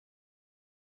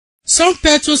Some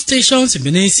petrol stations in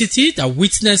Benin City that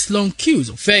witnessed long queues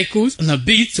of vehicles on a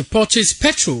bid to purchase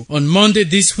petrol on Monday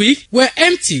this week were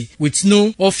empty with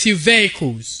no or few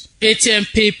vehicles.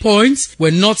 ATM pay points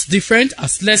were not different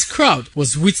as less crowd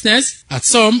was witnessed at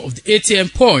some of the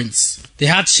ATM points. The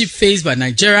hardship faced by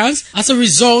Nigerians as a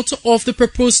result of the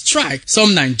proposed strike,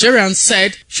 some Nigerians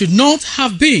said, should not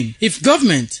have been if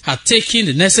government had taken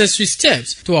the necessary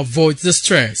steps to avoid the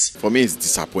stress. For me, it's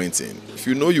disappointing. If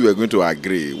you know you were going to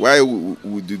agree, why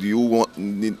did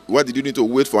you need to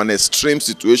wait for an extreme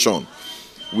situation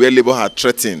where Labour had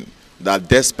threatened that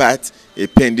despite a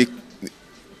pending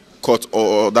court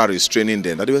order restraining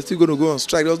them, that they were still going to go on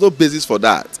strike? There was no basis for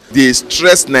that. The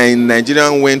stress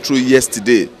Nigerians went through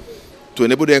yesterday to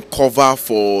enable them cover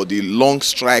for the long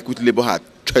strike which Labour had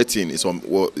threatened is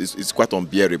quite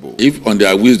unbearable. If on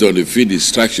their wisdom they feel the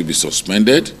strike should be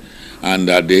suspended and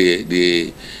that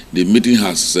the meeting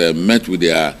has met with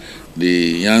the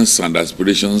yearns and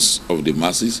aspirations of the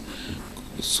masses,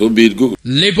 so be it good.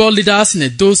 Labour leaders in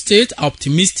Edo State are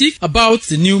optimistic about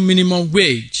the new minimum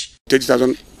wage.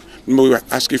 30,000 more we were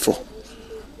asking for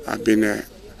have been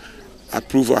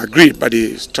approved or agreed by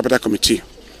the Tripartite Committee.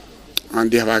 And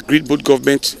they have agreed, both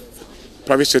government,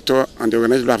 private sector and the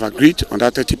organized have agreed on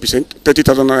that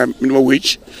 30,000 minimum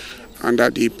wage, and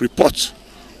that the report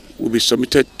will be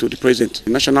submitted to the President.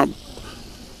 The National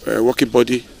Working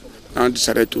Body now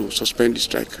decided to suspend the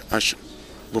strike action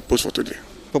proposed for today.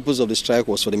 The purpose of the strike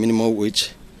was for the minimum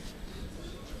wage.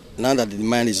 Now that the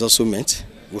demand is also met,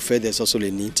 we felt there's also a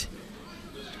need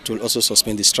to also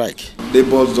suspend the strike.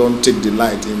 Labour don't take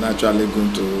delight in actually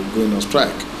going on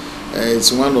strike.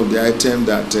 It's one of the items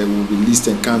that will be least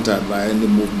encountered by any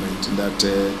movement that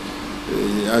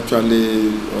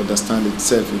actually understand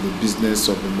itself in the business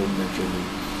of the movement really.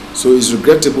 So it's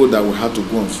regrettable that we had to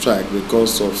go on strike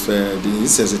because of the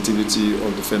insensitivity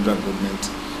of the federal government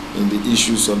in the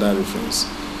issues under reference.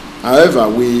 However,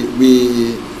 when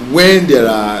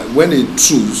a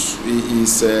truce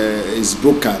is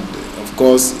brokered, of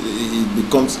course, it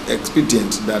becomes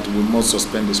expedient that we must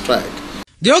suspend the strike.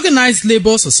 The organized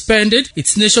labour suspended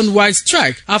its nationwide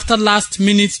strike after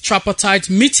last-minute tripartite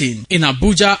meeting in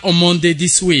Abuja on Monday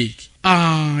this week.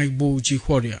 Aigboje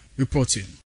Ikhouria reporting.